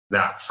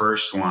That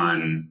first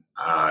one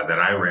that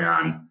I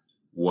ran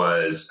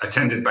was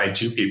attended by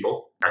two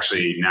people.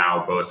 Actually,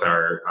 now both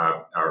are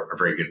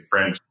very good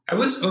friends. I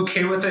was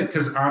okay with it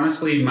because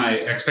honestly, my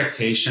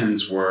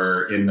expectations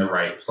were in the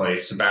right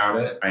place about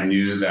it. I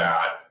knew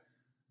that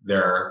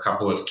there are a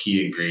couple of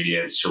key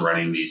ingredients to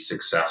running these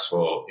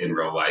successful in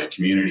real life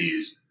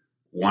communities,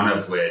 one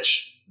of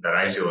which that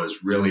I feel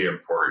is really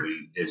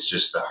important is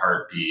just the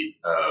heartbeat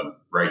of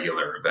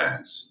regular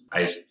events.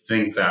 I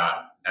think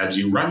that as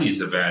you run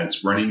these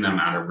events, running them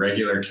at a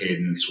regular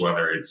cadence,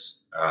 whether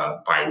it's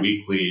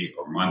biweekly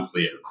or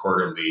monthly or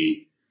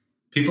quarterly,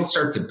 people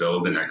start to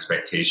build an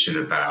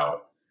expectation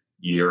about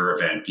your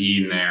event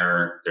being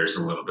there. There's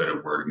a little bit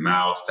of word of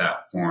mouth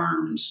that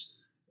forms.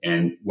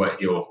 And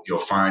what you'll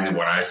find, and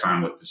what I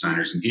found with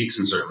Designers and Geeks,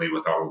 and certainly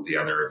with all of the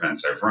other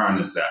events I've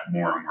run, is that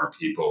more and more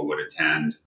people would attend